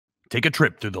Take a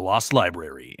trip through the Lost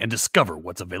Library and discover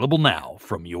what's available now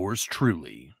from yours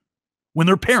truly. When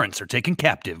their parents are taken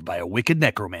captive by a wicked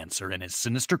necromancer and his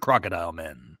sinister crocodile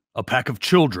men, a pack of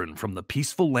children from the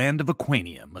peaceful land of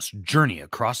Aquania must journey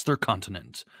across their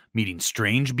continent, meeting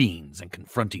strange beings and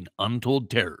confronting untold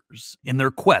terrors in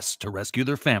their quest to rescue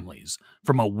their families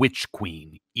from a witch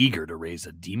queen eager to raise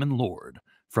a demon lord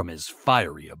from his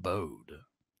fiery abode.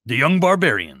 The Young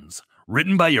Barbarians,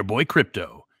 written by your boy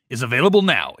Crypto, is available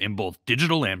now in both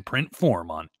digital and print form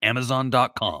on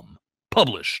Amazon.com.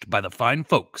 Published by the fine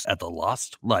folks at the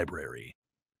Lost Library.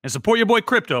 And support your boy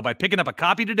Crypto by picking up a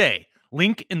copy today.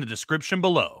 Link in the description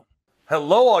below.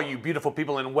 Hello, all you beautiful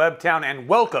people in Webtown, and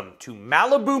welcome to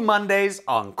Malibu Mondays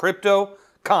on Crypto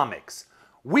Comics.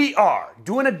 We are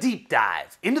doing a deep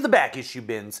dive into the back issue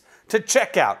bins to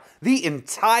check out the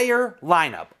entire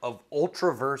lineup of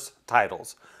Ultraverse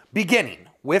titles, beginning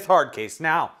with Hardcase.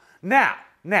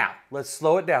 Now, let's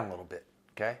slow it down a little bit,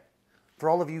 okay? For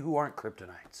all of you who aren't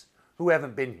Kryptonites, who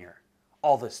haven't been here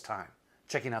all this time,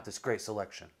 checking out this great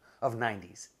selection of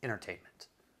 90s entertainment.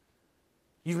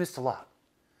 You've missed a lot.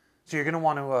 So you're gonna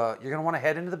want to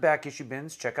head into the back issue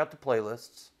bins, check out the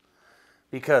playlists,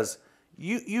 because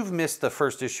you've missed the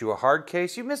first issue of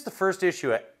Hardcase. You missed the first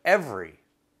issue of every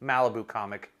Malibu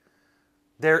comic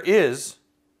there is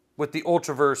with the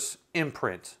Ultraverse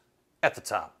imprint at the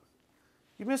top.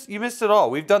 You missed it all.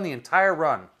 We've done the entire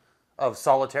run of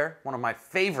Solitaire, one of my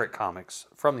favorite comics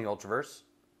from the Ultraverse.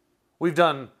 We've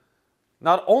done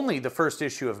not only the first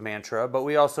issue of Mantra, but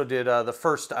we also did the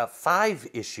first 5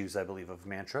 issues, I believe, of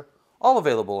Mantra. All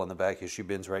available on the back issue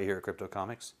bins right here at Crypto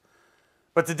Comics.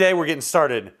 But today we're getting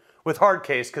started with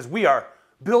Hardcase because we are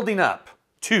building up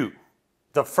to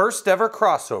the first ever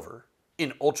crossover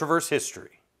in Ultraverse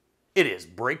history. It is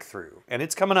Breakthrough, and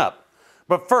it's coming up.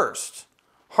 But first,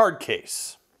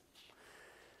 Hardcase.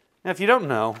 Now, if you don't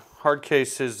know,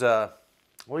 Hardcase is, well,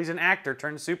 he's an actor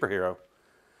turned superhero.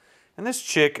 And this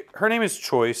chick, her name is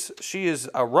Choice. She is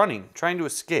running, trying to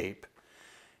escape.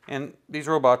 And these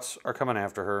robots are coming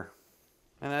after her.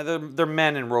 And they're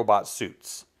men in robot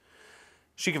suits.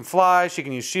 She can fly, she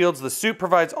can use shields. The suit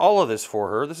provides all of this for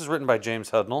her. This is written by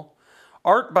James Hudnall.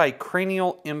 Art by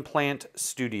Cranial Implant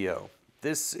Studio.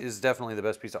 This is definitely the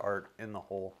best piece of art in the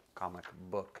whole comic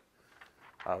book.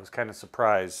 I was kind of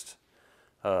surprised.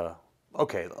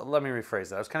 Okay, let me rephrase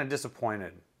that. I was kind of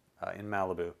disappointed in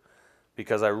Malibu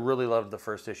because I really loved the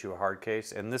first issue of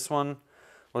Hardcase, and this one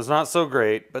was not so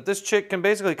great. But this chick can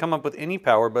basically come up with any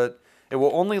power, but it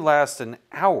will only last an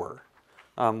hour,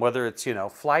 whether it's, you know,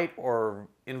 flight or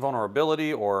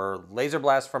invulnerability or laser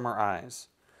blast from her eyes.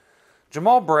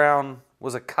 Jamal Brown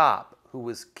was a cop who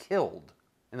was killed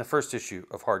in the first issue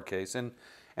of Hardcase, and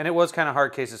it was kind of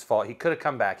Hardcase's fault. He could have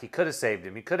come back. He could have saved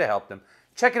him. He could have helped him.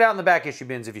 Check it out in the back issue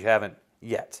bins if you haven't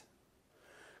yet.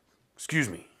 Excuse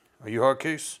me, are you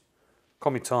Hardcase?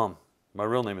 Call me Tom. My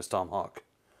real name is Tom Hawk.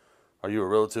 Are you a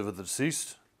relative of the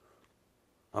deceased?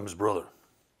 I'm his brother.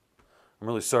 I'm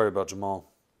really sorry about Jamal.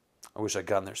 I wish I'd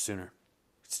gotten there sooner.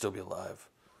 He'd still be alive.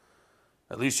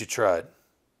 At least you tried.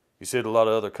 You saved a lot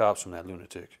of other cops from that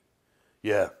lunatic.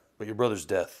 Yeah, but your brother's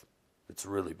death, it's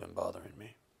really been bothering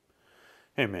me.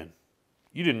 Hey man,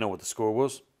 you didn't know what the score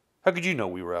was? How could you know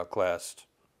we were outclassed?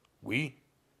 We?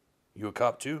 You a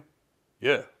cop too?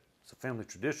 Yeah, it's a family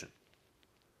tradition.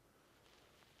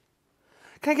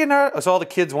 Can I get an autograph? So all the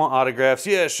kids want autographs.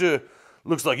 Yeah, sure.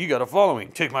 Looks like you got a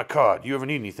following. Take my card. You ever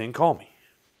need anything, call me.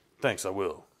 Thanks, I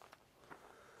will.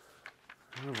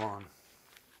 Move on.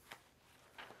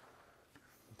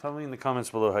 Tell me in the comments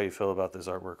below how you feel about this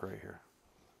artwork right here.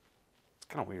 It's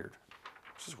kind of weird.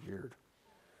 It's just weird.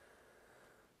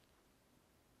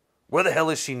 Where the hell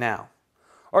is she now?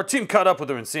 Our team caught up with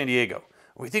her in San Diego.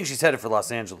 We think she's headed for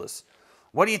Los Angeles.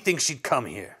 Why do you think she'd come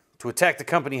here? To attack the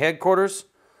company headquarters?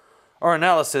 Our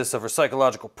analysis of her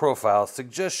psychological profile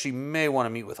suggests she may want to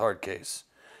meet with Hardcase.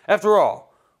 After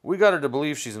all, we got her to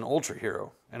believe she's an ultra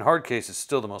hero, and Hardcase is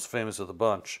still the most famous of the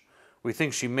bunch. We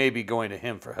think she may be going to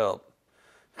him for help.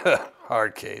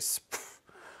 Hardcase. Pfft.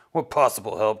 What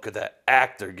possible help could that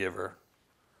actor give her?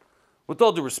 With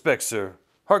all due respect, sir,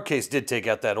 Hardcase did take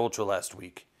out that Ultra last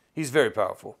week. He's very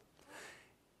powerful.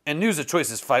 And news of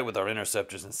Choice's fight with our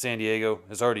interceptors in San Diego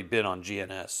has already been on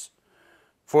GNS.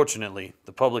 Fortunately,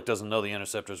 the public doesn't know the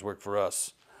interceptors work for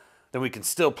us. Then we can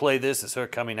still play this as her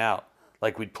coming out,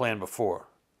 like we'd planned before.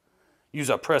 Use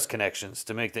our press connections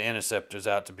to make the interceptors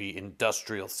out to be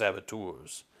industrial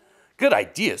saboteurs. Good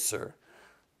idea, sir.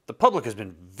 The public has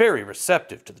been very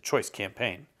receptive to the Choice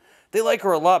campaign. They like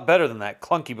her a lot better than that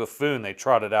clunky buffoon they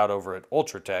trotted out over at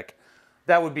Ultratech.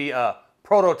 That would be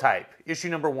Prototype, issue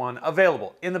number 1,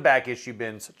 available in the back issue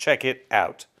bins. Check it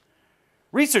out.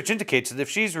 Research indicates that if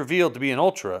she's revealed to be an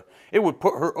Ultra, it would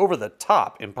put her over the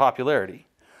top in popularity.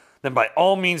 Then by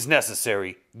all means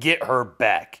necessary, get her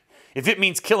back. If it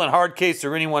means killing Hardcase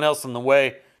or anyone else in the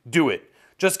way, do it.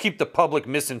 Just keep the public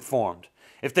misinformed.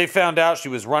 If they found out she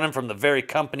was running from the very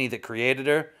company that created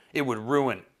her, it would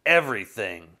ruin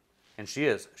everything. And she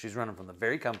is. She's running from the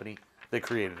very company that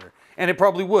created her. And it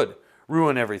probably would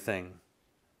ruin everything.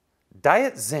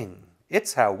 Diet Zing.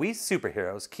 It's how we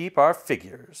superheroes keep our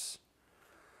figures.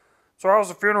 So how was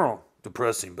the funeral?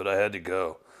 Depressing, but I had to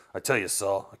go. I tell you,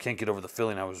 Saul, I can't get over the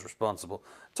feeling I was responsible.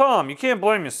 Tom, you can't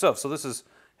blame yourself. So this is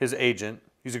his agent.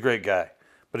 He's a great guy,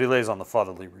 but he lays on the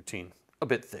fatherly routine. A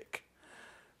bit thick.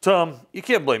 Tom, you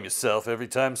can't blame yourself every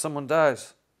time someone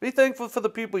dies. Be thankful for the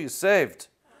people you saved.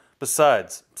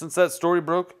 Besides, since that story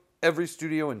broke, every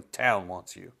studio in town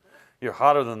wants you. You're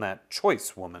hotter than that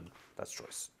Choice woman. That's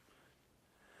Choice.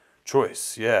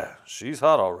 Choice, yeah, she's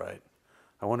hot all right.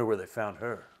 I wonder where they found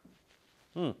her.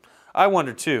 I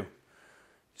wonder too.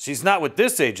 She's not with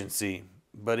this agency,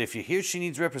 but if you hear she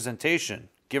needs representation,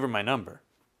 give her my number.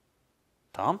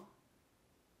 Tom?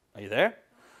 Are you there?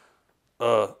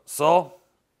 Saul?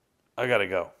 I gotta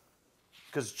go.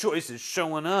 Because Joyce is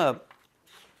showing up.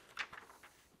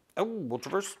 Oh,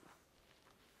 Ultraverse.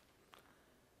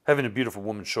 Having a beautiful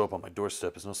woman show up on my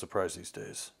doorstep is no surprise these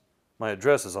days. My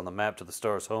address is on the map to the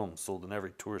star's home, sold in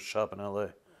every tourist shop in LA.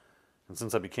 And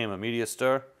since I became a media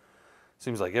star,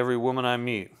 seems like every woman I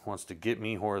meet wants to get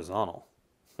me horizontal.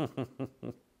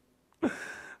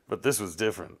 But this was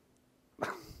different.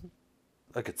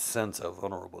 I could sense how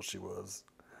vulnerable she was.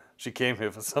 She came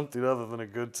here for something other than a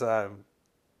good time.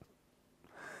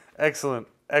 Excellent,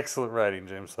 excellent writing,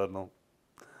 James Hudnall.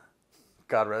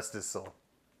 God rest his soul.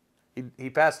 He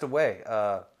passed away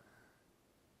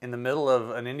in the middle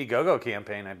of an Indiegogo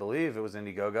campaign, I believe. It was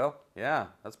Indiegogo. Yeah,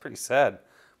 that's pretty sad.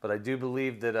 But I do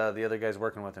believe that the other guys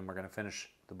working with him are going to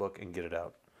finish the book and get it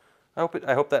out. I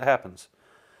hope that happens.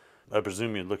 I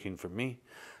presume you're looking for me.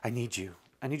 I need you.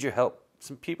 I need your help.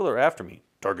 Some people are after me.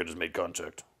 Target has made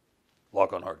contact.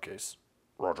 Lock on Hardcase.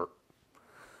 Roger.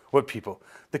 What people?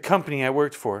 The company I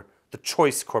worked for. The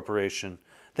Choice Corporation.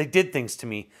 They did things to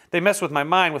me. They messed with my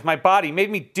mind, with my body, made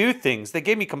me do things. They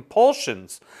gave me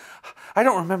compulsions. I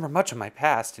don't remember much of my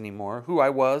past anymore, who I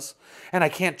was, and I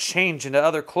can't change into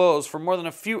other clothes for more than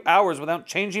a few hours without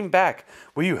changing back.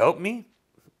 Will you help me?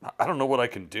 I don't know what I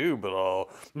can do, but I'll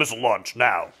miss lunch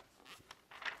now.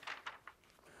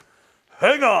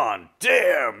 Hang on!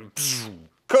 Damn!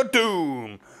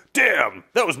 Kadoom! Damn!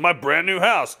 That was my brand new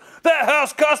house. That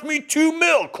house cost me $2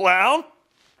 million, clown!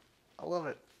 I love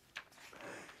it.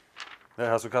 That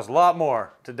house would cost a lot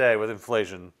more today with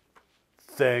inflation.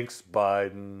 Thanks,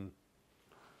 Biden.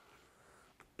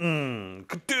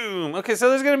 Kadoom! Okay, so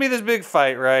there's going to be this big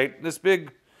fight, right? This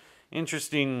big,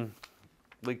 interestingly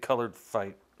colored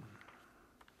fight.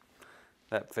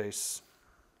 That face.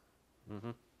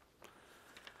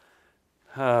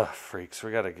 Freaks.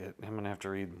 We gotta get... I'm gonna have to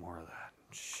read more of that.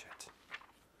 Shit.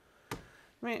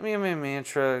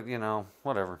 Mantra, you know,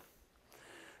 whatever.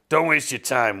 Don't waste your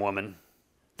time, woman.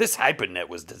 This hypernet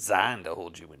was designed to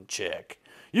hold you in check.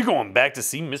 You're going back to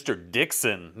see Mr.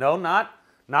 Dixon. No, not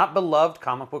beloved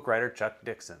comic book writer Chuck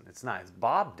Dixon. It's not. It's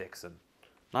Bob Dixon,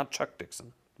 not Chuck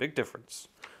Dixon. Big difference.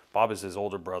 Bob is his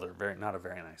older brother. Not a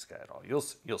very nice guy at all. You'll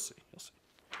see. You'll see.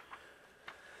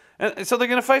 And so they're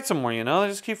gonna fight some more. You know, they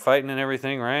just keep fighting and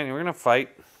everything, right? And we're gonna fight.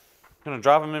 Gonna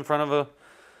drop him in front of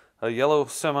a yellow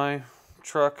semi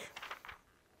truck.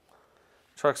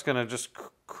 Truck's gonna just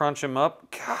crunch him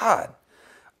up. God.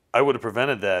 I would have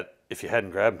prevented that if you hadn't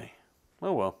grabbed me.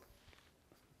 Oh well.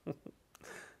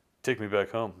 Take me back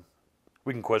home.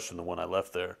 We can question the one I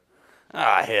left there.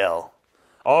 Ah, hell.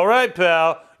 All right,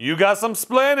 pal. You got some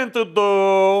splaining to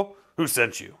do. Who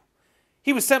sent you?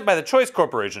 He was sent by the Choice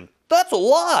Corporation. That's a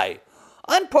lie.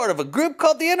 I'm part of a group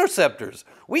called the Interceptors.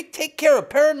 We take care of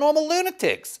paranormal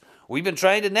lunatics. We've been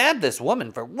trying to nab this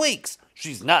woman for weeks.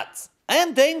 She's nuts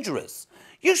and dangerous.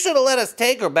 You should have let us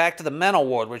take her back to the mental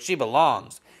ward where she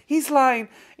belongs. He's lying.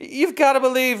 You've got to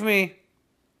believe me.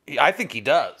 I think he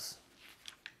does.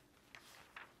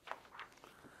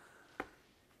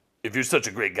 If you're such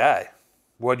a great guy,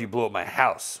 why'd you blow up my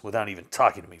house without even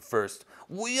talking to me first?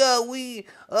 You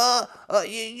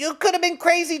could have been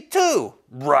crazy too.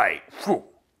 Right.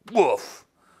 Woof.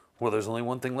 Well, there's only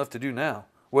one thing left to do now.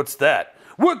 What's that?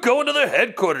 We're going to their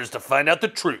headquarters to find out the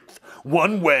truth.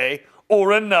 One way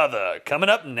or another. Coming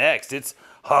up next, it's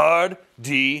Hard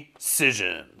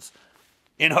Decisions.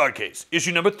 In Hardcase,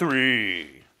 issue number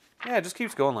 3. Yeah, it just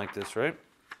keeps going like this, right?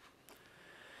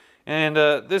 And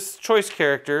this Choice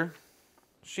character,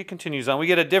 she continues on. We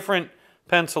get a different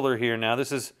penciler here now.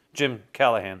 This is Jim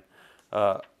Callahan,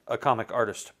 a comic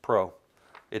artist pro.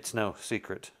 It's no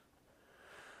secret.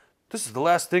 This is the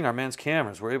last thing our man's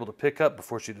cameras were able to pick up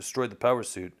before she destroyed the power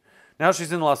suit. Now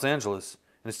she's in Los Angeles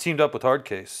and is teamed up with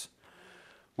Hardcase.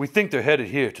 We think they're headed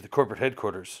here to the corporate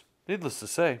headquarters. Needless to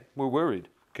say, we're worried.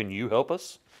 Can you help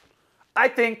us? I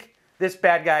think this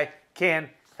bad guy can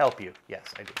help you. Yes,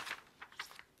 I do.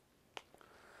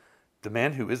 The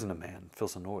man who isn't a man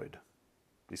feels annoyed.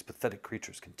 These pathetic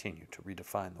creatures continue to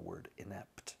redefine the word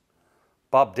inept.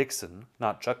 Bob Dixon,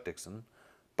 not Chuck Dixon,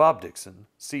 Bob Dixon,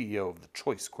 CEO of the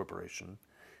Choice Corporation,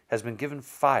 has been given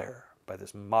fire by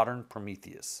this modern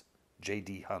Prometheus,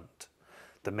 J.D. Hunt.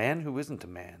 The man who isn't a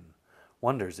man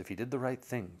wonders if he did the right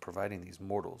thing providing these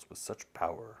mortals with such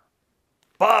power.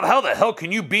 Bob, how the hell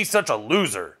can you be such a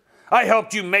loser? I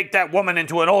helped you make that woman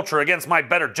into an Ultra against my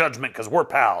better judgment because we're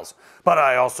pals, but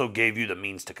I also gave you the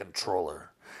means to control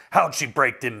her. How'd she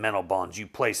break them mental bonds you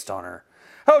placed on her?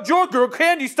 How'd your girl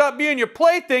Candy stop being your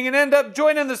plaything and end up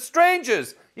joining the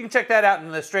Strangers? You can check that out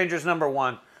in The Strangers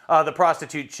 #1. The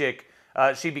prostitute chick,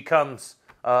 she becomes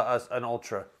an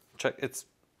Ultra. Check, it's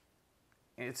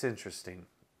interesting.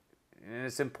 And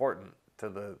it's important to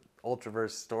the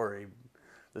Ultraverse story.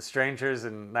 The Strangers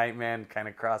and Nightman kind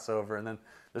of cross over, and then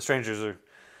the Strangers are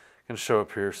going to show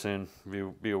up here soon.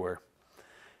 Be aware.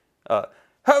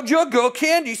 How'd your girl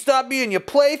Candy stop being your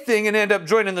plaything and end up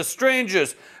joining the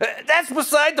Strangers? That's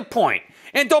beside the point.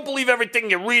 And don't believe everything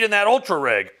you read in that Ultra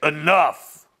Reg.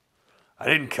 Enough. I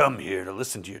didn't come here to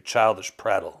listen to your childish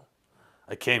prattle.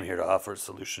 I came here to offer a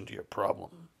solution to your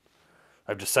problem.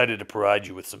 I've decided to provide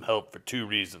you with some help for 2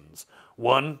 reasons.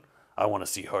 1, I want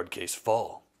to see Hardcase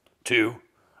fall. 2,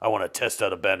 I want to test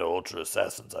out a band of Ultra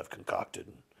Assassins I've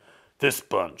concocted. This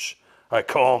bunch, I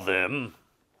call them...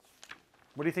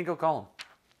 What do you think he'll call them?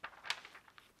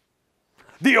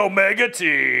 The Omega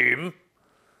Team!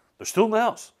 They're still in the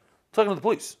house, talking to the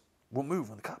police. Won't move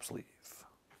when the cops leave.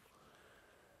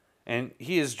 And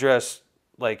he is dressed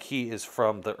like he is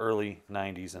from the early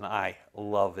 90s, and I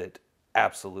love it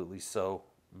absolutely so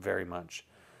very much.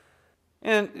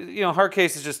 And,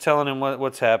 Hardcase is just telling him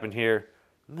what's happened here.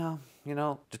 No,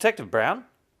 Detective Brown,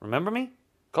 remember me?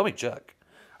 Call me Chuck.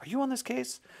 Are you on this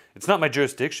case? It's not my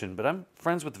jurisdiction, but I'm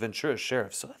friends with the Ventura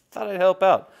sheriff, so I thought I'd help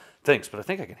out. Thanks, but I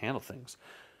think I can handle things.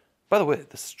 By the way,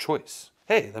 this is Choice.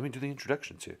 Hey, let me do the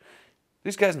introductions here.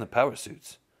 These guys in the power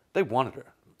suits, they wanted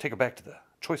her. Take her back to the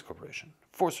Choice Corporation.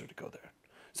 Force her to go there.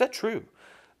 Is that true?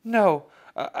 No,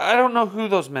 I don't know who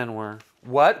those men were.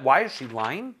 What? Why is she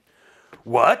lying?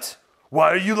 What? Why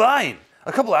are you lying?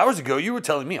 A couple hours ago, you were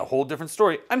telling me a whole different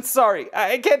story. I'm sorry.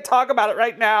 I can't talk about it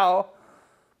right now.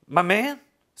 My man,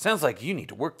 sounds like you need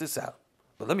to work this out.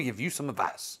 But let me give you some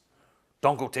advice.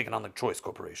 Don't go taking on the Choice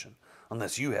Corporation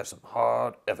unless you have some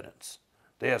hard evidence.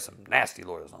 They have some nasty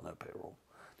lawyers on their payroll.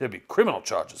 There'll be criminal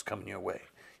charges coming your way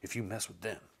if you mess with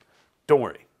them. Don't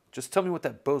worry. Just tell me what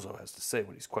that bozo has to say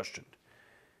when he's questioned.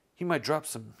 He might drop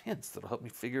some hints that'll help me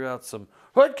figure out some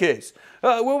Hardcase.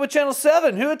 We're with Channel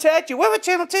 7. Who attacked you? We're with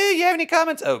Channel 2. You have any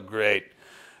comments? Oh, great.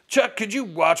 Chuck, could you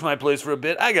watch my place for a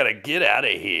bit? I gotta get out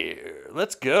of here.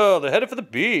 Let's go. They're headed for the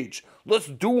beach. Let's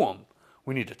do them.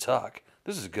 We need to talk.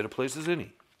 This is as good a place as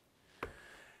any.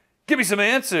 Give me some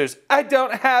answers. I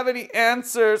don't have any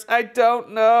answers. I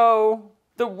don't know.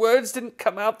 The words didn't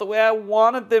come out the way I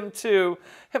wanted them to.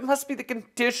 It must be the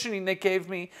conditioning they gave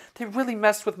me. They really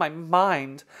messed with my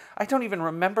mind. I don't even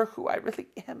remember who I really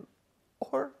am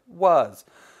or was.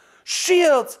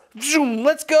 Shields! Zoom!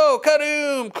 Let's go!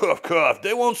 Kadoom! Cough, cough.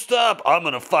 They won't stop. I'm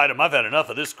gonna fight them. I've had enough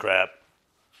of this crap.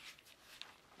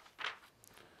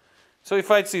 So he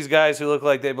fights these guys who look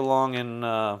like they belong in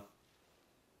the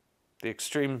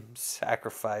Extreme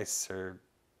Sacrifice or...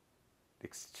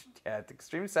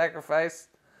 Extreme Sacrifice,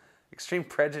 Extreme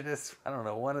Prejudice. I don't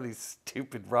know, one of these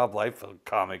stupid Rob Liefeld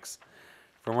comics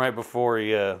from right before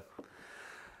he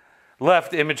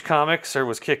left Image Comics or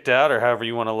was kicked out, or however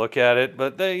you want to look at it.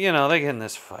 But they get in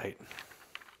this fight,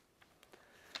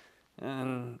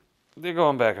 and they're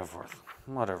going back and forth.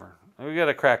 Whatever. We got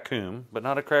a crack-coom, but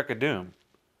not a crack-a-doom.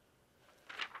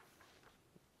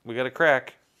 We got a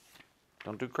crack.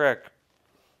 Don't do crack.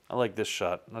 I like this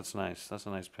shot. That's nice. That's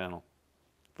a nice panel.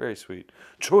 Very sweet.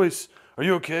 Choice, are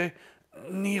you okay?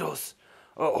 Needles.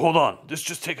 Oh, hold on.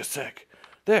 Just take a sec.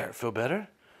 There, feel better?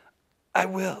 I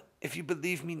will, if you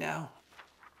believe me now.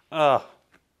 Ah,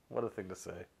 what a thing to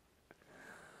say.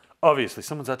 Obviously,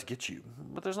 someone's out to get you,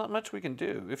 but there's not much we can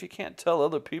do if you can't tell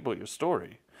other people your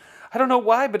story. I don't know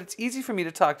why, but it's easy for me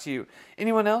to talk to you.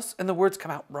 Anyone else, and the words come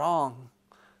out wrong.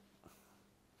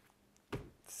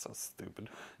 So stupid.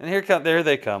 And there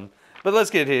they come. But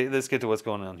let's get to what's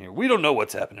going on here. We don't know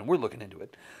what's happening. We're looking into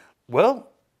it.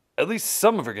 Well, At least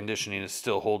some of her conditioning is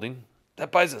still holding.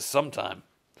 That buys us some time.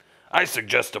 I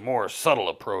suggest a more subtle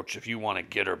approach if you want to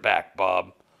get her back,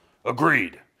 Bob.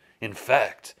 Agreed. In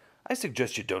fact, I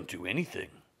suggest you don't do anything.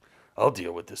 I'll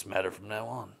deal with this matter from now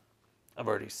on. I've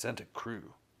already sent a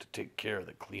crew to take care of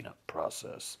the cleanup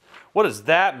process. What does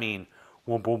that mean?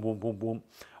 Whoom, whoom, whoom, whoom, whoom.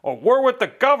 Oh, we're with the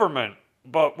government,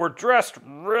 but we're dressed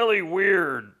really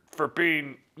weird for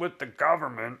being with the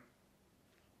government.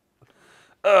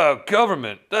 Oh,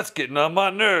 government, that's getting on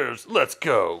my nerves. Let's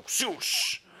go.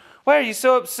 Shoosh. Why are you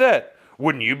so upset?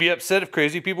 Wouldn't you be upset if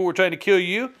crazy people were trying to kill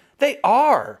you? They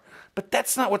are, but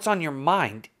that's not what's on your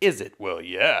mind, is it? Well,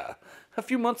 yeah. A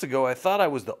few months ago, I thought I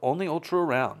was the only Ultra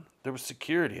around. There was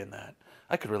security in that.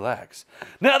 I could relax.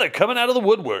 Now they're coming out of the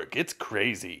woodwork. It's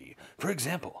crazy. For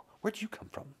example, where'd you come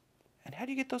from? And how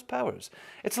do you get those powers?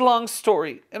 It's a long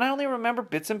story, and I only remember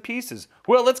bits and pieces.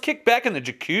 Well, let's kick back in the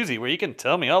jacuzzi where you can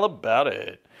tell me all about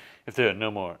it. If there are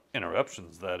no more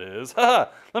interruptions, that is.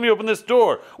 Haha, let me open this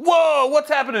door. Whoa, what's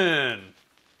happening?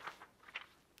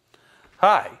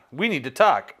 Hi, we need to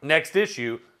talk. Next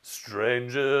issue,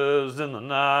 Strangers in the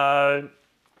Night.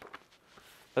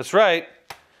 That's right,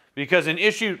 because in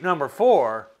issue number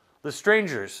 4, the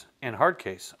Strangers and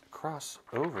Hardcase cross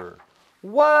over.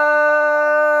 What?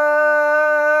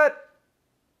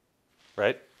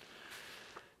 Right?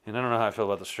 And I don't know how I feel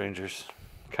about the Strangers.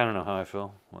 Kind of know how I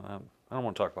feel. Well, I don't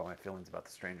want to talk about my feelings about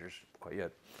the Strangers quite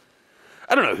yet.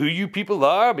 I don't know who you people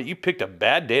are, but you picked a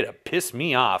bad day to piss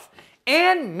me off.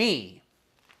 And me.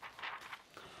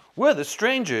 We're the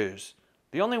Strangers.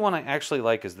 The only one I actually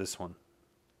like is this one.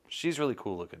 She's really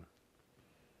cool looking.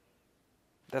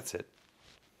 That's it.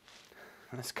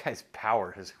 This guy's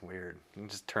power is weird. He can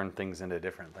just turn things into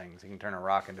different things. He can turn a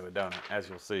rock into a donut, as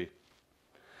you'll see.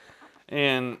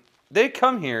 And they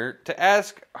come here to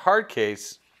ask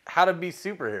Hardcase how to be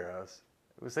superheroes.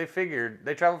 It was they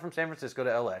traveled from San Francisco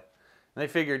to LA. And they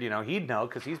figured, he'd know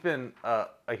because he's been a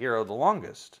hero the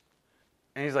longest.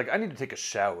 And he's like, I need to take a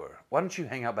shower. Why don't you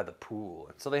hang out by the pool?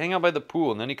 And so they hang out by the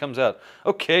pool, and then he comes out.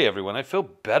 Okay, everyone, I feel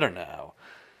better now.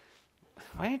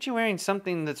 Why aren't you wearing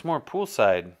something that's more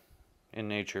poolside in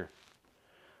nature?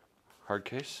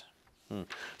 Hardcase?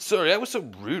 Sorry, I was so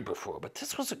rude before, but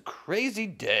this was a crazy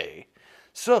day.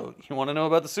 So, you want to know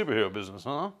about the superhero business,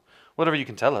 huh? Whatever you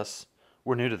can tell us.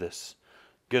 We're new to this.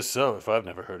 Guess so, if I've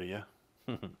never heard of you.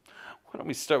 Why don't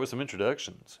we start with some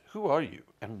introductions? Who are you,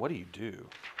 and what do you do?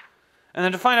 And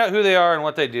then to find out who they are and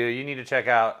what they do, you need to check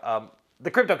out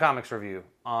the Crypto Comics review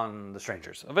on the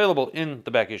Strangers, available in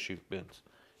the back issue bins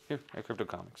here at Crypto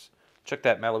Comics. Check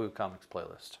that Malibu Comics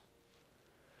playlist.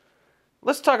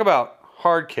 Let's talk about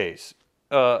Hardcase.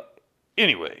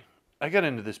 Anyway, I got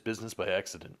into this business by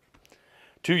accident.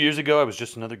 2 years ago, I was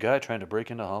just another guy trying to break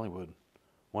into Hollywood.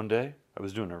 One day, I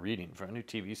was doing a reading for a new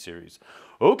TV series.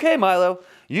 Okay, Milo,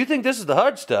 you think this is the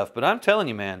hard stuff, but I'm telling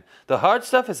you, man, the hard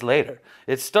stuff is later.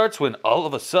 It starts when all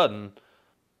of a sudden...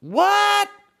 What?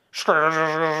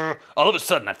 All of a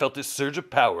sudden, I felt this surge of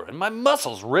power, and my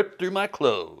muscles ripped through my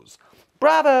clothes.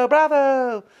 Bravo,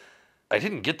 bravo! I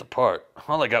didn't get the part.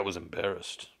 All I got was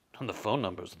embarrassed. And the phone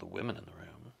numbers of the women in the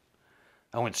room.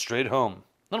 I went straight home.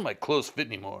 None of my clothes fit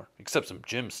anymore, except some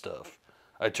gym stuff.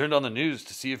 I turned on the news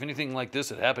to see if anything like this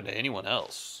had happened to anyone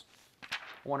else.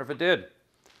 I wonder if it did.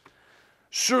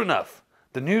 Sure enough,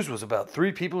 the news was about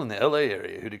 3 people in the LA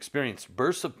area who'd experienced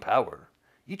bursts of power.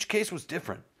 Each case was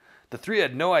different. The 3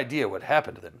 had no idea what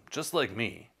happened to them, just like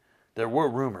me. There were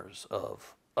rumors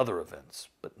of other events,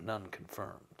 but none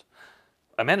confirmed.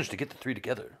 I managed to get the 3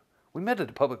 together. We met at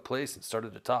a public place and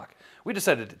started to talk. We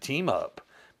decided to team up.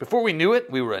 Before we knew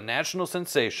it, we were a national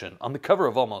sensation on the cover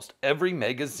of almost every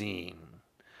magazine.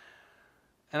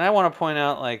 And I want to point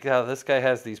out, how this guy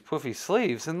has these poofy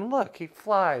sleeves, and look, he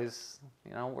flies.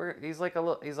 He's like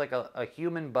a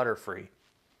human Butterfree.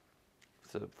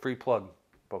 It's a free plug.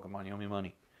 Pokemon, you owe me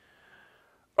money.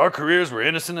 Our careers were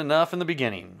innocent enough in the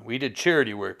beginning. We did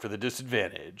charity work for the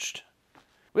disadvantaged.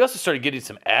 We also started getting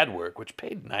some ad work, which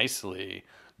paid nicely.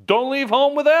 Don't leave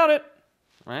home without it,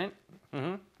 right?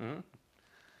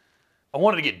 I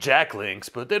wanted to get Jack links,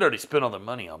 but they'd already spent all their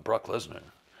money on Brock Lesnar.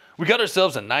 We got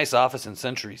ourselves a nice office in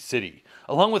Century City,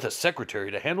 along with a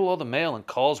secretary to handle all the mail and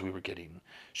calls we were getting.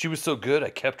 She was so good I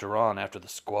kept her on after the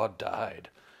squad died.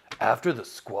 After the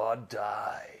squad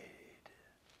died.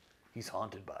 He's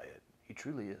haunted by it. He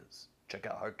truly is. Check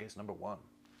out Hardcase #1.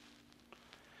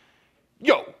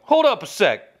 Yo, hold up a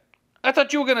sec. I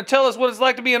thought you were going to tell us what it's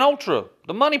like to be an Ultra.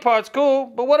 The money part's cool,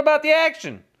 but what about the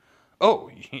action? Oh,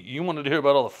 you wanted to hear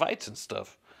about all the fights and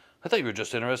stuff. I thought you were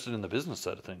just interested in the business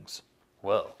side of things.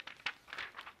 Well,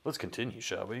 let's continue,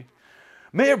 shall we?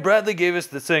 Mayor Bradley gave us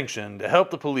the sanction to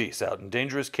help the police out in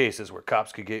dangerous cases where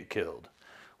cops could get killed.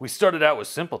 We started out with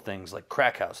simple things like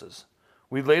crack houses.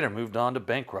 We later moved on to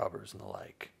bank robbers and the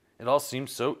like. It all seemed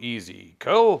so easy.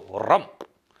 Ka-rump.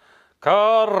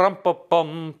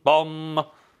 Ka-rump-a-bum-bum.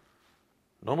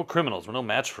 Normal criminals were no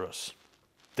match for us.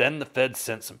 Then the feds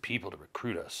sent some people to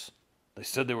recruit us. They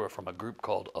said they were from a group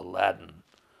called Aladdin.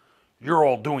 You're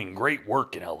all doing great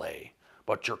work in L.A.,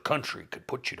 but your country could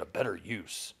put you to better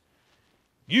use.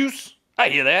 Use? I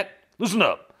hear that. Listen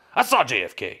up. I saw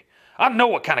JFK. I know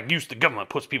what kind of use the government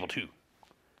puts people to.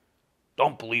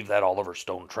 Don't believe that Oliver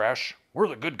Stone trash. We're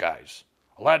the good guys.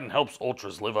 Aladdin helps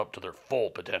Ultras live up to their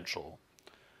full potential.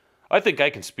 I think I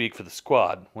can speak for the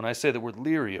squad when I say that we're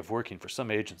leery of working for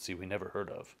some agency we never heard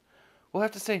of. We'll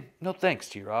have to say no thanks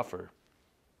to your offer.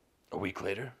 A week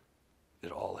later,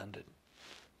 it all ended.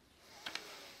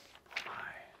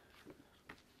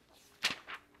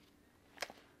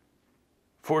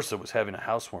 Forza was having a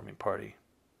housewarming party.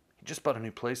 He just bought a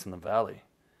new place in the valley.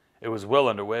 It was well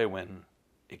underway when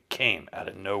it came out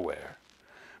of nowhere.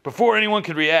 Before anyone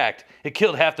could react, it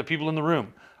killed half the people in the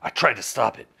room. I tried to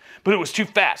stop it, but it was too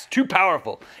fast, too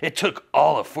powerful. It took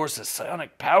all of Forza's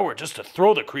psionic power just to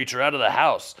throw the creature out of the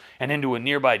house and into a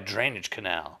nearby drainage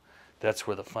canal. That's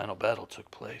where the final battle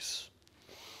took place.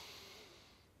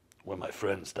 Where my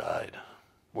friends died.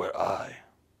 Where I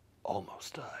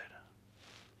almost died.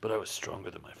 But I was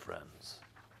stronger than my friends.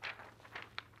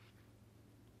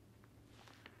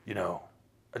 You know,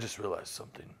 I just realized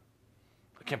something.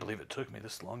 I can't believe it took me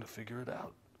this long to figure it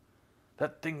out.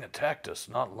 That thing attacked us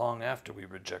not long after we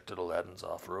rejected Aladdin's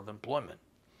offer of employment.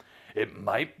 It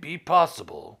might be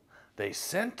possible they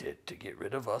sent it to get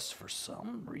rid of us for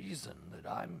some reason that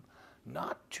I'm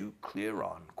not too clear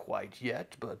on quite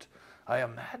yet, but I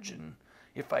imagine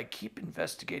if I keep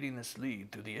investigating this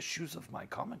lead through the issues of my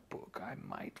comic book, I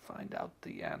might find out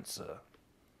the answer.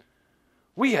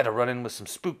 We had a run-in with some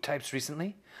spook types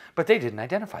recently, but they didn't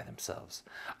identify themselves.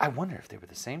 I wonder if they were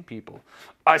the same people.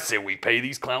 I say we pay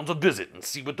these clowns a visit and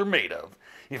see what they're made of.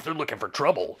 If they're looking for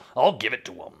trouble, I'll give it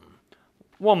to them.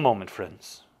 One moment,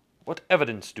 friends. What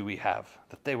evidence do we have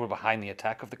that they were behind the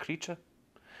attack of the creature?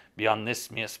 Beyond this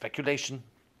mere speculation?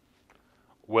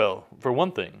 Well, for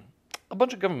one thing, a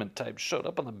bunch of government types showed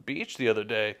up on the beach the other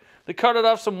day. They carted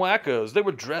off some wackos. They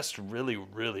were dressed really,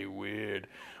 really weird.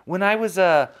 When I was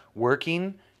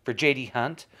working for J.D.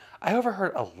 Hunt, I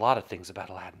overheard a lot of things about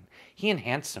Aladdin. He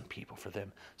enhanced some people for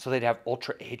them so they'd have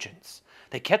ultra agents.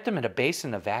 They kept them at a base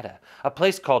in Nevada, a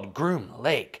place called Groom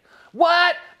Lake.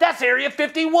 What? That's Area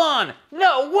 51!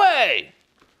 No way!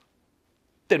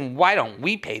 Then why don't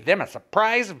we pay them a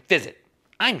surprise visit?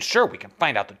 I'm sure we can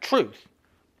find out the truth.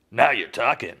 Now you're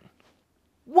talking.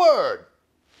 Word!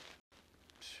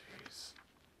 Jeez.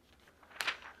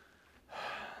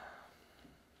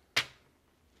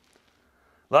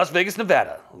 Las Vegas,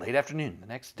 Nevada, late afternoon the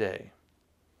next day.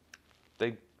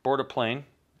 They board a plane.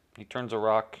 He turns a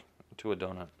rock into a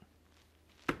donut.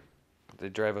 They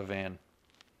drive a van.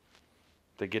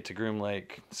 They get to Groom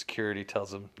Lake. Security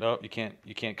tells them, "No, you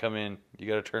can't come in. You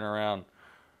got to turn around."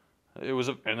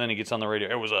 And then he gets on the radio.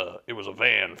 It was a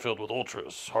van filled with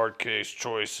ultras, Hardcase,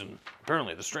 Choice, and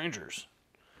apparently the strangers.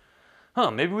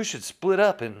 Maybe we should split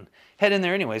up and head in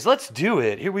there anyways. Let's do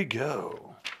it. Here we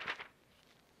go.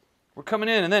 We're coming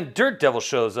in, and then Dirt Devil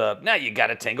shows up. Now you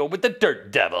gotta tango with the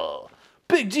Dirt Devil.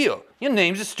 Big deal. Your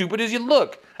name's as stupid as you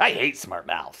look. I hate smart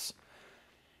mouths.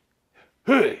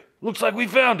 Hey, looks like we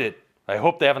found it. I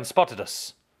hope they haven't spotted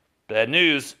us. Bad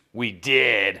news, we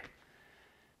did.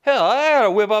 Hell, I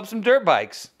gotta whip up some dirt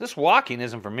bikes. This walking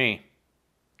isn't for me.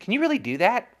 Can you really do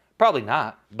that? Probably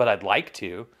not, but I'd like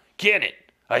to. Can it?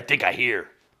 I think I hear.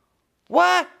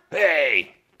 What?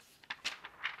 Hey!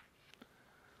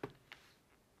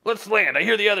 Let's land. I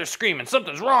hear the others screaming.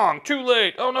 Something's wrong. Too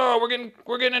late. Oh no,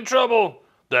 we're getting in trouble.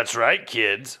 That's right,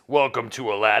 kids. Welcome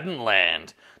to Aladdin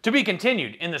Land. To be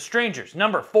continued in The Strangers,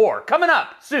 number 4, coming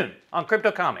up soon on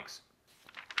Crypto Comics.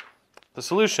 The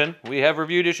Solution, we have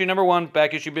reviewed issue number 1,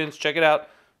 back issue bins, check it out.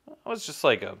 It was just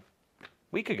like a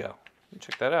week ago.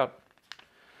 Check that out.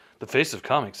 The face of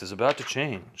comics is about to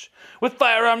change. With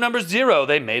Firearm number 0,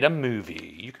 they made a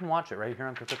movie. You can watch it right here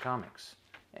on Crypto Comics.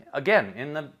 Again,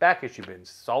 in the back issue bins.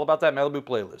 It's all about that Malibu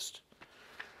playlist.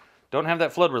 Don't have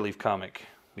that flood relief comic,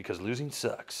 because losing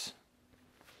sucks.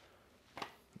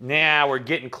 Now we're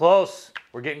getting close.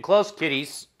 We're getting close,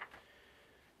 kiddies.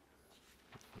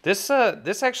 This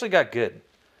actually got good.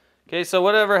 Okay, so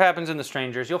whatever happens in The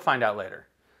Strangers, you'll find out later.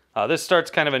 This starts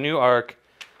kind of a new arc,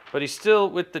 but he's still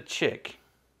with the chick.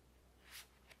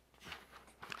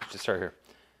 Let's just start here.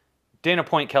 Dana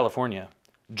Point, California.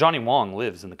 Johnny Wong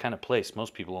lives in the kind of place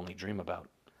most people only dream about.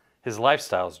 His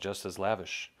lifestyle's just as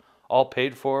lavish, all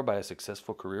paid for by a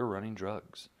successful career running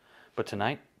drugs. But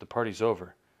tonight, the party's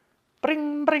over.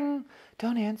 Bring, bring,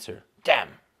 don't answer. Damn,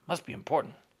 must be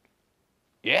important.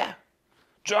 Yeah?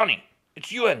 Johnny,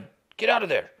 it's Yuen. Get out of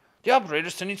there. The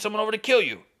operator's sending someone over to kill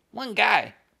you. One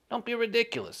guy. Don't be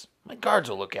ridiculous. My guards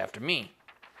will look after me.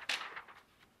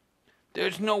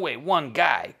 There's no way one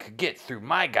guy could get through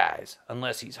my guys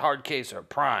unless he's Hardcase or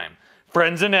Prime.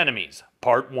 Friends and Enemies,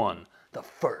 Part 1. The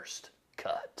first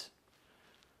cut.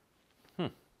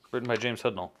 Written by James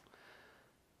Hudnall.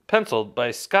 Penciled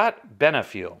by Scott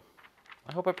Benefiel.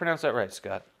 I hope I pronounced that right,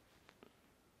 Scott.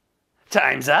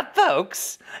 Time's up,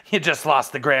 folks. You just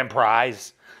lost the grand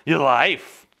prize. Your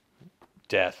life.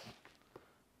 Death.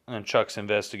 And Chuck's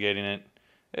investigating it.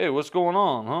 Hey, what's going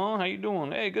on, huh? How you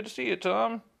doing? Hey, good to see you,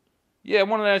 Tom. Yeah, I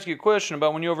wanted to ask you a question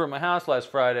about when you were over at my house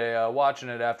last Friday, watching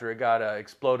it after it got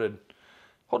exploded.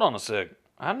 Hold on a sec.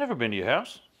 I've never been to your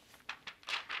house.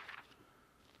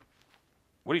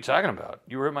 What are you talking about?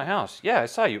 You were at my house. Yeah, I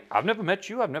saw you. I've never met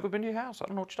you. I've never been to your house. I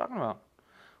don't know what you're talking about.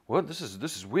 What? This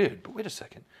is weird. But wait a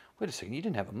second. Wait a second. You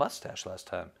didn't have a mustache last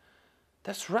time.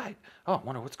 That's right. Oh, I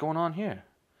wonder what's going on here.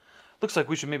 Looks like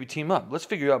we should maybe team up. Let's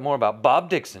figure out more about Bob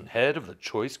Dixon, head of the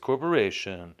Choice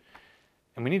Corporation.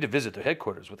 And we need to visit their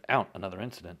headquarters without another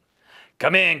incident.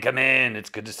 Come in, come in. It's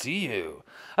good to see you.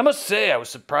 I must say I was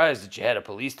surprised that you had a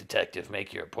police detective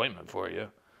make your appointment for you.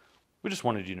 We just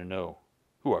wanted you to know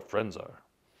who our friends are.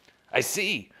 I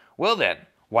see. Well then,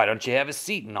 why don't you have a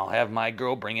seat and I'll have my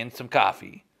girl bring in some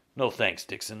coffee. No thanks,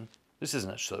 Dixon. This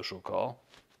isn't a social call.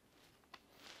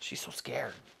 She's so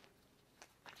scared.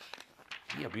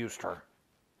 He abused her.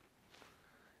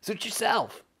 Suit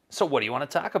yourself. So what do you want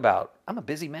to talk about? I'm a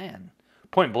busy man.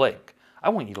 Point blank, I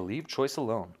want you to leave Choice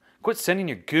alone. Quit sending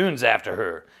your goons after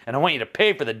her. And I want you to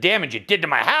pay for the damage you did to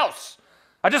my house.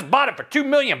 I just bought it for $2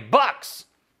 million.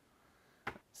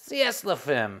 C.S.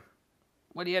 LaFemme.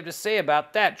 What do you have to say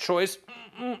about that, Choice?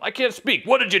 I can't speak.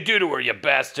 What did you do to her, you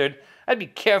bastard? I'd be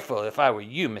careful if I were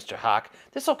you, Mr. Hawk.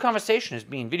 This whole conversation is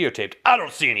being videotaped. I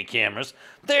don't see any cameras.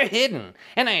 They're hidden.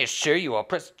 And I assure you I'll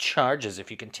press charges if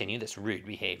you continue this rude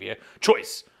behavior.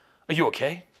 Choice, are you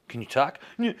okay? Can you talk?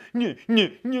 No,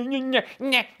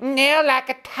 like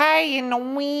a tie in the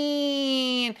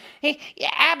wind. Hey,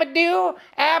 abadoo,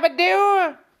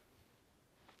 abadoo.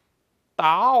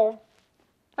 Oh.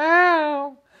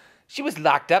 Oh. She was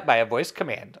locked up by a voice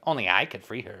command. Only I could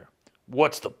free her.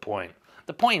 What's the point?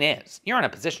 The point is, you're in a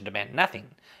position to demand nothing.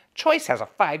 Choice has a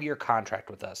 5-year contract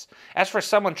with us. As for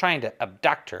someone trying to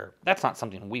abduct her, that's not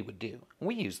something we would do.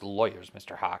 We use lawyers,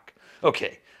 Mr. Hawk.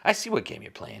 Okay, I see what game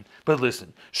you're playing. But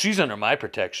listen, she's under my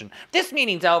protection. This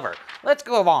meeting's over. Let's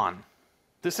go on.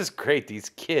 This is great.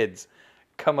 These kids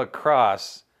come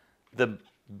across the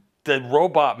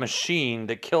robot machine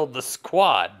that killed the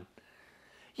squad.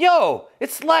 Yo,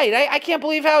 it's light. I can't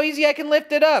believe how easy I can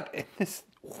lift it up. And this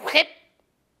whip.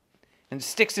 And it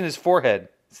sticks in his forehead.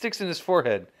 It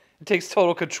takes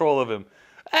total control of him.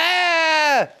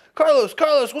 Ah! Carlos,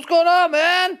 what's going on,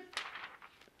 man?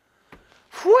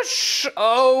 Whoosh!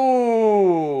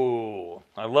 Oh!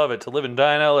 I love it. To live and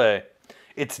die in L.A.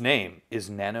 Its name is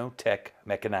Nanotech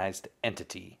Mechanized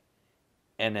Entity.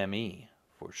 NME,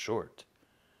 for short.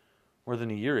 More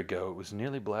than a year ago, it was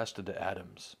nearly blasted to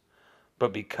atoms.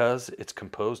 But because it's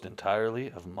composed entirely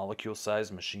of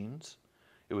molecule-sized machines,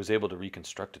 it was able to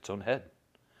reconstruct its own head.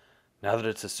 Now that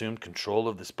it's assumed control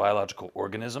of this biological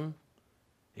organism,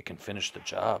 it can finish the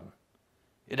job.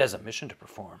 It has a mission to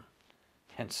perform,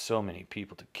 and so many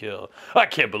people to kill. I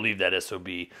can't believe that SOB.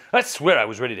 I swear I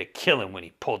was ready to kill him when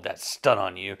he pulled that stunt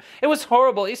on you. It was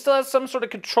horrible. He still has some sort of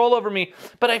control over me,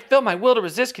 but I feel my will to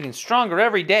resist getting stronger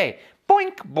every day.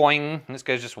 Boink, boing. And this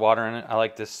guy's just watering it. I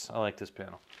like this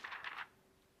panel.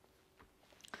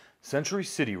 Century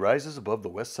City rises above the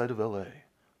west side of LA,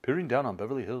 peering down on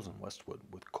Beverly Hills and Westwood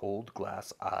with cold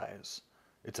glass eyes.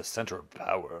 It's a center of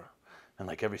power, and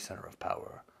like every center of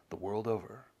power, the world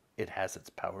over, it has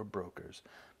its power brokers.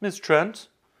 Miss Trent?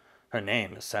 Her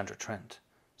name is Sandra Trent.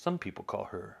 Some people call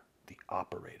her the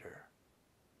Operator,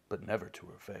 but never to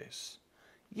her face.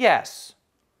 Yes.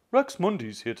 Rex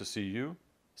Mundy's here to see you.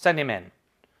 Send him in.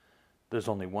 There's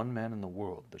only one man in the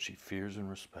world that she fears and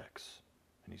respects,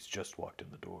 and he's just walked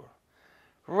in the door.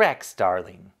 Rex,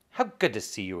 darling, how good to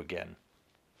see you again.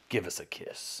 Give us a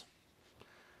kiss.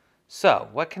 So,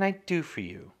 what can I do for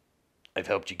you? I've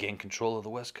helped you gain control of the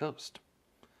West Coast.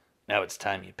 Now it's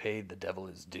time you paid the devil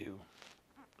his due.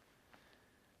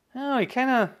 Oh, he kind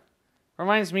of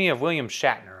reminds me of William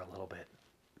Shatner a little bit.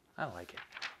 I like it.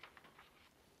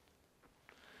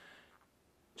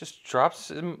 Just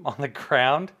drops him on the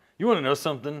ground. You want to know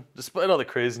something? Despite all the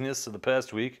craziness of the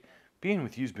past week, being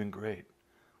with you's been great.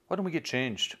 Why don't we get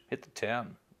changed? Hit the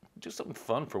town. Do something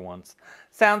fun for once.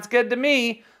 Sounds good to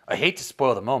me. I hate to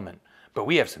spoil the moment, but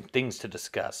we have some things to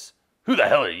discuss. Who the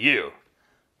hell are you?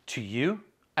 To you,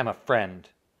 I'm a friend.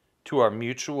 To our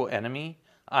mutual enemy,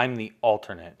 I'm the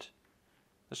alternate.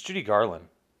 That's Judy Garland.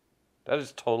 That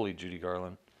is totally Judy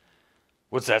Garland.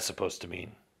 What's that supposed to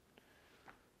mean?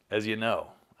 As you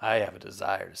know, I have a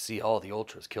desire to see all the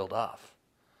Ultras killed off,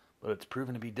 but it's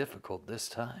proven to be difficult this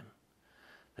time.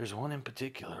 There's one in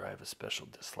particular I have a special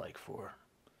dislike for.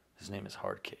 His name is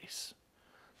Hardcase.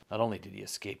 Not only did he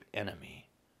escape enemy,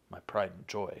 my pride and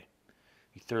joy,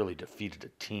 he thoroughly defeated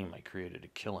a team I created to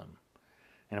kill him.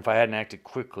 And if I hadn't acted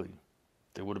quickly,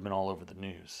 they would have been all over the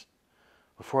news.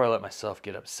 Before I let myself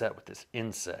get upset with this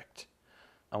insect,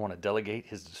 I want to delegate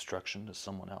his destruction to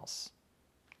someone else.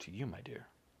 To you, my dear.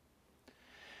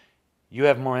 You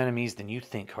have more enemies than you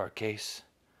think, Hardcase,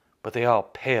 but they all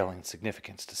pale in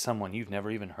significance to someone you've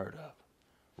never even heard of.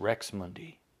 Rex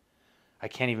Mundi. I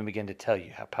can't even begin to tell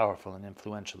you how powerful and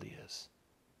influential he is.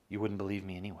 You wouldn't believe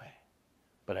me anyway.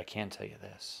 But I can tell you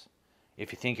this.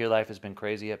 If you think your life has been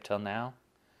crazy up till now,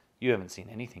 you haven't seen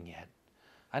anything yet.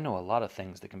 I know a lot of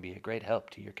things that can be a great help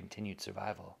to your continued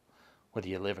survival. Whether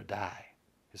you live or die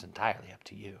is entirely up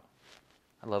to you.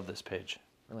 I love this page.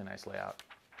 Really nice layout.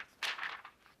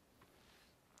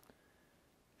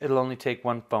 It'll only take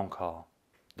one phone call.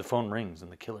 The phone rings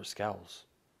and the killer scowls.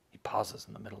 He pauses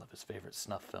in the middle of his favorite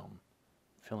snuff film,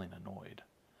 feeling annoyed.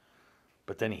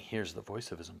 But then he hears the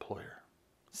voice of his employer.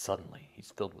 Suddenly, he's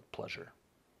filled with pleasure,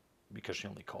 because she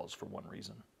only calls for one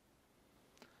reason.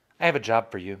 I have a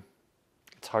job for you.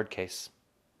 It's Hardcase.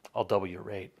 I'll double your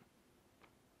rate.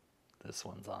 This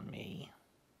one's on me.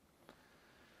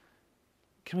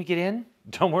 Can we get in?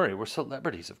 Don't worry, we're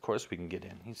celebrities. Of course we can get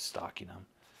in. He's stalking him.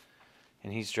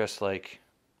 And he's dressed like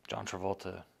John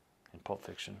Travolta in Pulp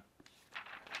Fiction.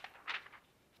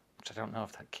 Which I don't know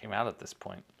if that came out at this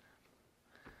point.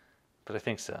 But I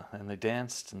think so. And they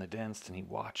danced, and he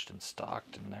watched and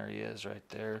stalked, and there he is right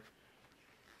there.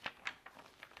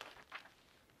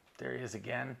 There he is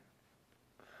again.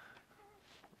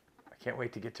 I can't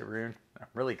wait to get to Rune. I'm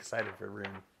really excited for Rune.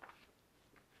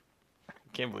 I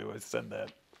can't believe I said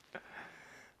that.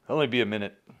 It'll only be a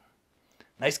minute.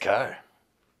 Nice car.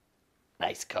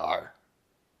 Nice car.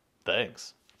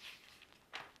 Thanks.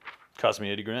 Cost me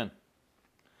 80 grand.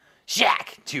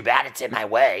 Shaq, too bad it's in my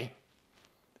way.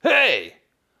 Hey!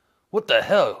 What the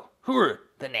hell? Who are...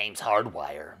 The name's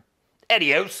Hardwire.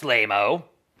 Adios, Slamo.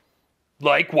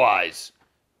 Likewise.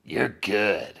 You're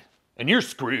good. And you're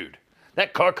screwed.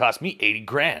 That car cost me 80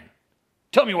 grand.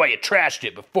 Tell me why you trashed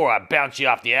it before I bounce you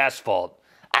off the asphalt.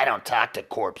 I don't talk to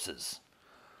corpses.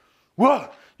 Whoa!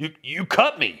 You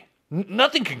cut me.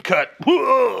 Nothing can cut.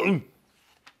 Whoa.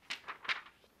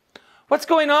 What's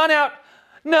going on out?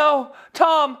 No,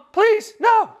 Tom, please,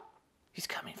 no. He's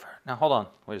coming for her. Now, hold on.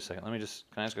 Wait a second. Can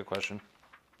I ask a question?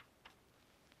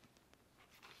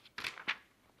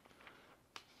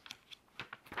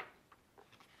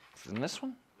 Is it in this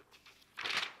one?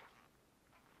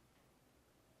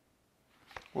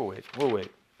 We'll wait. Let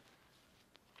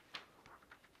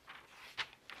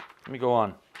me go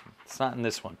on. It's not in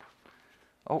this one.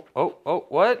 Oh,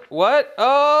 what?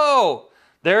 Oh,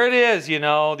 there it is, the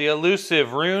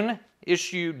elusive Rune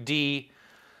issue D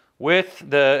with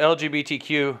the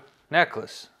LGBTQ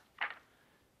necklace.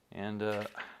 And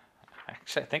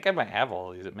actually, I think I might have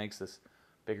all of these. It makes this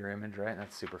bigger image, right?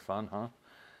 That's super fun, huh?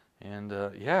 And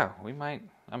yeah,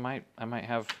 I might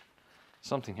have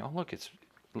something. Oh, look, it's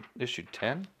issue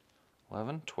 10,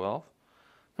 11, 12.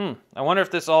 I wonder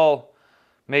if this all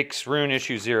makes Rune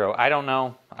issue 0. I don't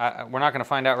know. We're not going to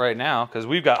find out right now because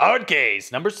we've got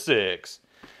Hardcase number 6.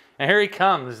 And here he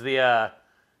comes. Is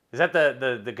that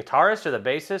the guitarist or the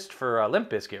bassist for Limp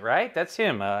Bizkit, right? That's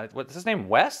him. What's his name?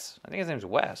 Wes? I think his name's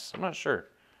Wes. I'm not sure.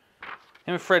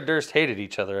 Him and Fred Durst hated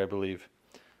each other, I believe.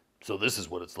 So this is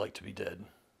what it's like to be dead.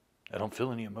 I don't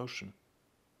feel any emotion.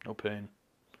 No pain.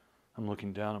 I'm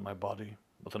looking down at my body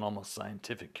with an almost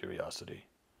scientific curiosity.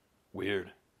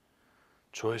 Weird.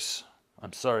 Choice.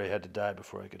 I'm sorry I had to die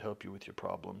before I could help you with your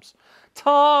problems.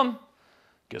 Tom!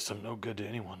 Guess I'm no good to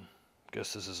anyone.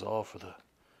 Guess this is all for the...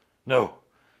 No,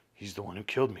 he's the one who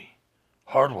killed me.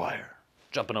 Hardwire.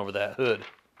 Jumping over that hood.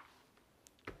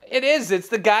 It is. It's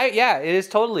the guy. Yeah, it is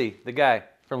totally the guy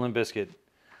from Limp Bizkit.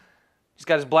 He's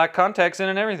got his black contacts in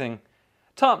and everything.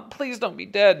 Tom, please don't be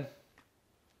dead.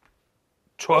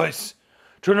 Choice.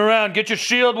 Turn around. Get your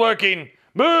shield working.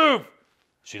 Move!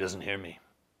 She doesn't hear me.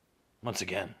 Once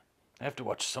again, I have to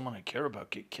watch someone I care about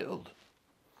get killed.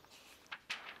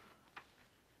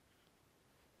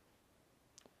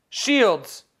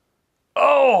 Shields!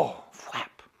 Oh!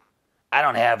 Flap. I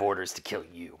don't have orders to kill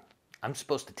you. I'm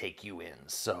supposed to take you in,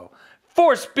 so...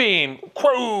 Force beam!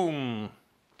 Chrome!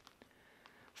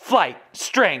 Flight!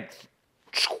 Strength!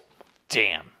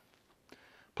 Damn.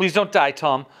 Please don't die,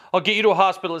 Tom. I'll get you to a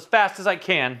hospital as fast as I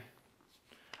can.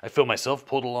 I feel myself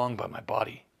pulled along by my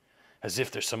body, as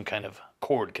if there's some kind of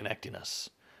cord connecting us.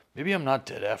 Maybe I'm not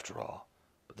dead after all,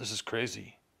 but this is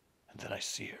crazy. And then I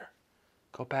see her.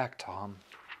 Go back, Tom.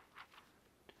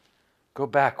 Go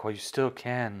back while you still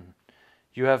can.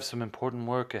 You have some important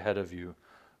work ahead of you.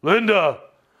 Linda!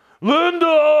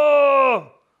 Linda!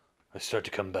 I start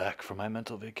to come back from my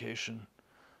mental vacation.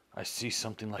 I see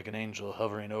something like an angel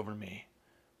hovering over me.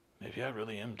 Maybe I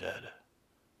really am dead.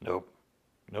 Nope,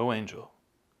 no angel.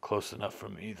 Close enough for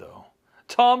me, though.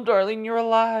 Tom, darling, you're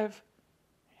alive.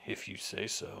 If you say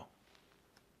so.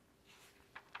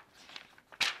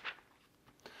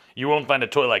 You won't find a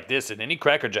toy like this in any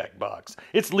Cracker Jack box.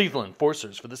 It's Lethal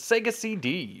Enforcers for the Sega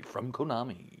CD from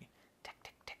Konami. Tick,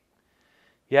 tick, tick.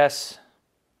 Yes,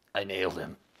 I nailed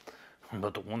him,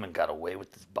 but the woman got away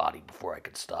with his body before I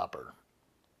could stop her.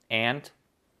 And?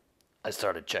 I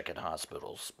started checking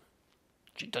hospitals.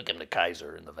 She took him to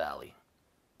Kaiser in the Valley.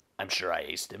 I'm sure I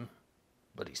aced him,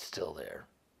 but he's still there.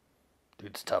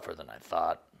 Dude's tougher than I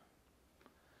thought.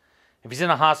 If he's in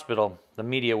a hospital, the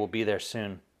media will be there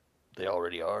soon. They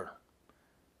already are.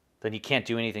 Then he can't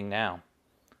do anything now.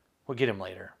 We'll get him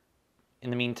later. In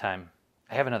the meantime,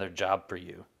 I have another job for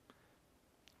you.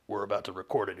 We're about to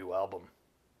record a new album.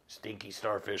 Stinky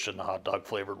starfish in the hot dog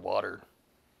flavored water.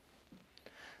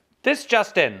 This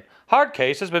just in.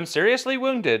 Hardcase has been seriously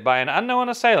wounded by an unknown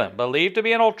assailant believed to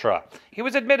be an Ultra. He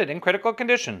was admitted in critical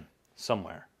condition.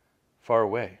 Somewhere, far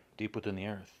away, deep within the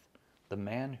earth, the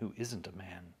man who isn't a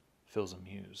man feels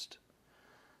amused.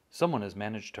 Someone has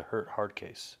managed to hurt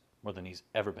Hardcase more than he's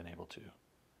ever been able to.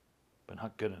 But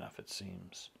not good enough, it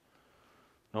seems.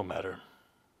 No matter.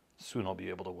 Soon I'll be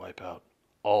able to wipe out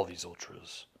all these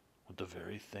Ultras with the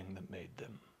very thing that made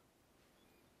them.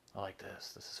 I like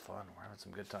this. This is fun. We're having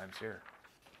some good times here.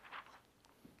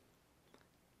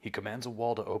 He commands a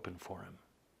wall to open for him,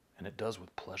 and it does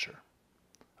with pleasure.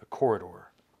 A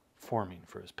corridor forming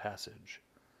for his passage,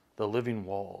 the living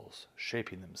walls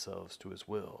shaping themselves to his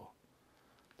will.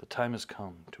 The time has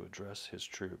come to address his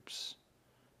troops.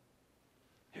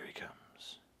 Here he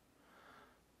comes.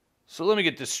 So let me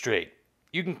get this straight.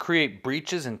 You can create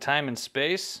breaches in time and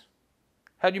space?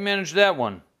 How'd you manage that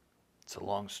one? It's a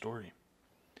long story.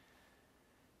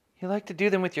 You like to do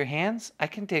them with your hands? I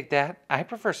can dig that. I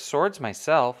prefer swords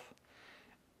myself.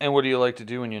 And what do you like to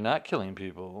do when you're not killing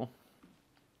people?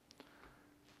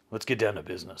 Let's get down to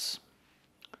business.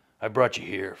 I brought you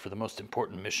here for the most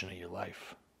important mission of your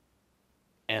life.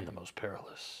 And the most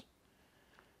perilous.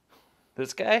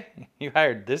 This guy? You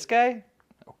hired this guy?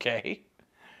 Okay.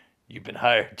 You've been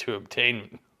hired to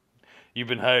obtain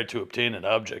an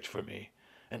object for me.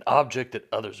 An object that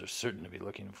others are certain to be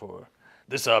looking for.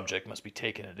 This object must be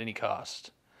taken at any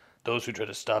cost. Those who try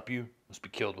to stop you must be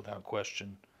killed without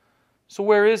question. So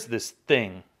where is this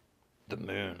thing? The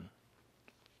moon.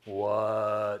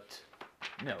 What?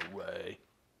 No way.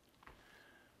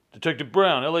 Detective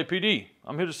Brown, LAPD.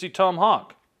 I'm here to see Tom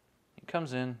Hawk. He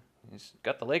comes in. He's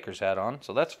got the Lakers hat on,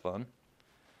 so that's fun.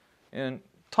 And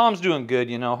Tom's doing good,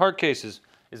 you know. Hardcase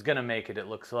is going to make it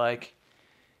looks like.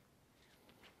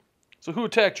 So who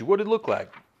attacked you? What did it look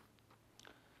like?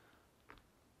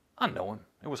 I know him.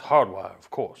 It was Hardwire,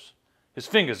 of course. His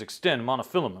fingers extend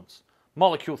monofilaments,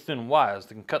 molecule-thin wires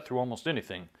that can cut through almost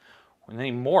anything. And then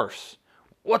he morphs.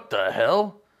 What the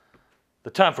hell? The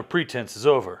time for pretense is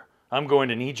over. I'm going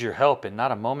to need your help, and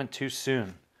not a moment too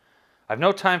soon. I've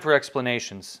no time for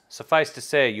explanations. Suffice to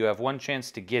say, you have one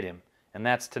chance to get him, and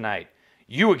that's tonight.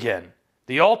 You again,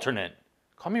 the alternate.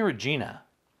 Call me Regina.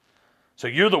 So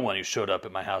you're the one who showed up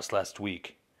at my house last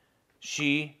week.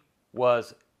 She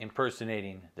was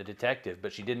impersonating the detective,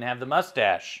 but she didn't have the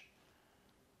mustache.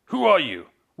 Who are you?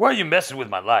 Why are you messing with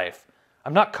my life?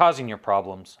 I'm not causing your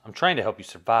problems. I'm trying to help you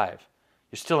survive.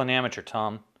 You're still an amateur,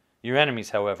 Tom. Your enemies,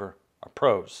 however, are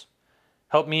pros.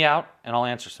 Help me out, and I'll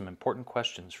answer some important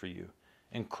questions for you,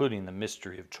 including the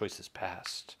mystery of choices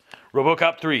past.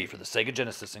 RoboCop 3 for the Sega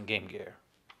Genesis and Game Gear.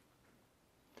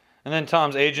 And then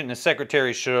Tom's agent and his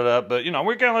secretary showed up, but, you know,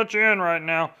 we can't let you in right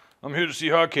now. I'm here to see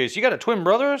Hardcase. You got a twin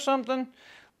brother or something?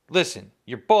 Listen,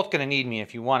 you're both going to need me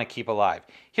if you want to keep alive.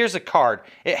 Here's a card.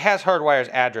 It has Hardwire's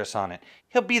address on it.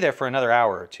 He'll be there for another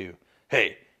hour or two.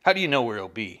 Hey, how do you know where he'll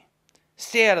be?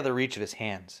 Stay out of the reach of his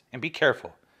hands, and be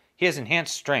careful. He has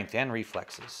enhanced strength and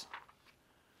reflexes.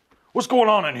 What's going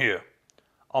on in here?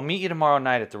 I'll meet you tomorrow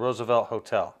night at the Roosevelt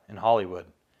Hotel in Hollywood.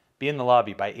 Be in the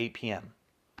lobby by 8 p.m.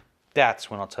 That's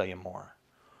when I'll tell you more.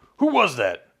 Who was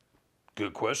that?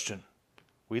 Good question.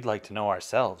 We'd like to know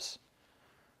ourselves.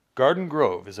 Garden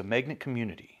Grove is a magnet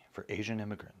community for Asian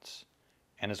immigrants.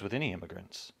 And as with any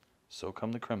immigrants, so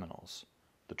come the criminals,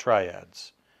 the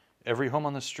triads. Every home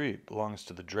on the street belongs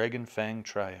to the Dragon Fang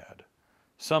triad.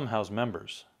 Some house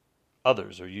members,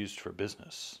 others are used for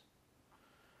business.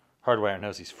 Hardwire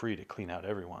knows he's free to clean out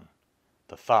everyone.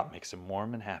 The thought makes him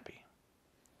warm and happy.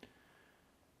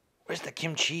 Where's the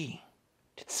kimchi?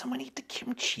 Did someone eat the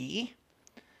kimchi?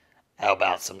 How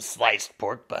about some sliced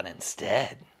pork bun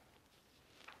instead?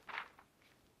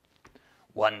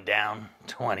 1 down,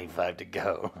 25 to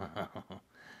go.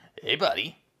 Hey,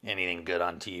 buddy. Anything good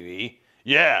on TV?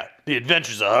 Yeah, The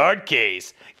Adventures of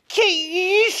Hardcase.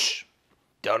 Case!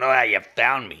 Don't know how you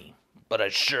found me, but I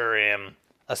sure am.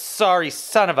 A sorry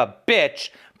son of a bitch.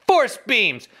 Force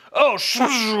beams. Oh,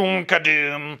 shroom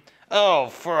kadoom. Oh,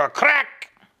 for a crack.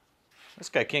 This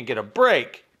guy can't get a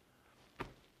break.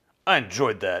 I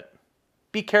enjoyed that.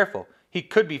 Be careful. He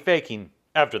could be faking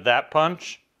after that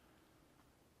punch.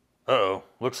 Uh-oh.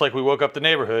 Looks like we woke up the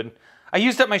neighborhood. I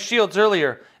used up my shields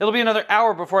earlier. It'll be another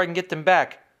hour before I can get them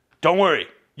back. Don't worry.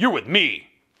 You're with me.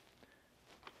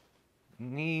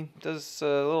 He does a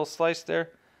little slice there.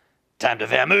 Time to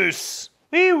vamoose.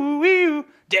 Wee-woo.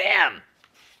 Damn.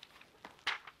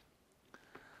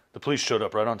 The police showed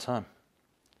up right on time.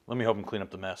 Let me help them clean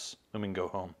up the mess. Then we can go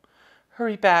home.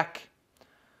 Hurry back.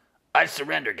 I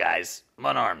surrender, guys. I'm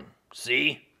unarmed.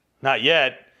 See? Not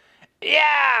yet.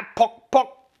 Yeah! Poke,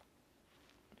 poke.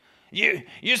 You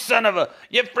son of a...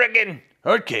 You friggin...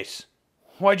 Hardcase.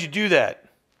 Why'd you do that?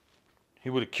 He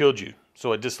would have killed you,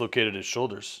 so I dislocated his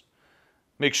shoulders.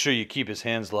 Make sure you keep his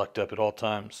hands locked up at all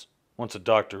times, once a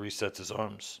doctor resets his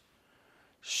arms.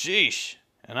 Sheesh.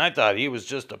 And I thought he was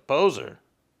just a poser.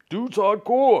 Dude's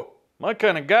hardcore. My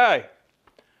kind of guy.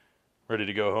 Ready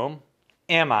to go home?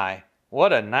 Am I?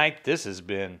 What a night this has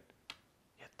been.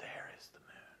 Yet there is the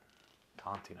moon,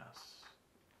 taunting us.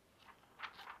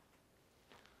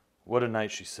 What a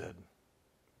night, she said.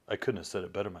 I couldn't have said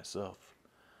it better myself.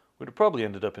 We'd have probably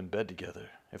ended up in bed together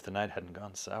if the night hadn't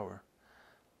gone sour.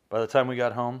 By the time we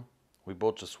got home, we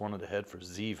both just wanted to head for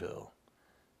Zville.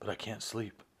 But I can't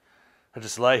sleep. I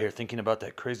just lie here thinking about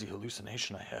that crazy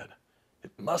hallucination I had.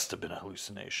 It must have been a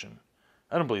hallucination.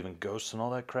 I don't believe in ghosts and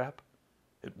all that crap.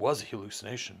 It was a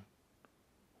hallucination,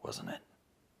 wasn't it?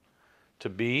 To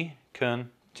be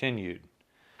continued.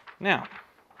 Now,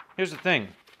 here's the thing.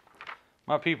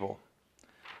 My people,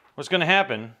 what's going to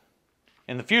happen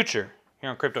in the future here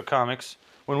on Crypto Comics,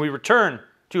 when we return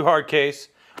to Hardcase,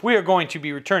 we are going to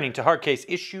be returning to Hardcase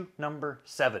issue number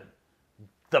 7,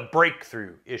 the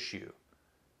breakthrough issue.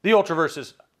 The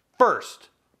Ultraverse's first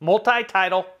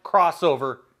multi-title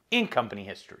crossover in company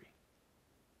history.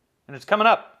 And it's coming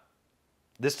up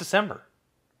this December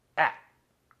at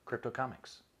Crypto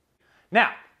Comics.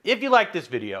 Now, if you like this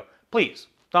video, please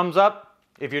thumbs up.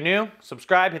 If you're new,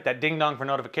 subscribe, hit that ding dong for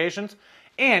notifications.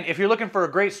 And if you're looking for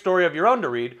a great story of your own to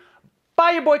read,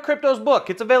 buy your boy Crypto's book.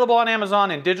 It's available on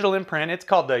Amazon in digital imprint. It's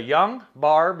called The Young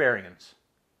Barbarians.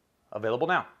 Available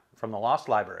now from the Lost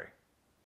Library.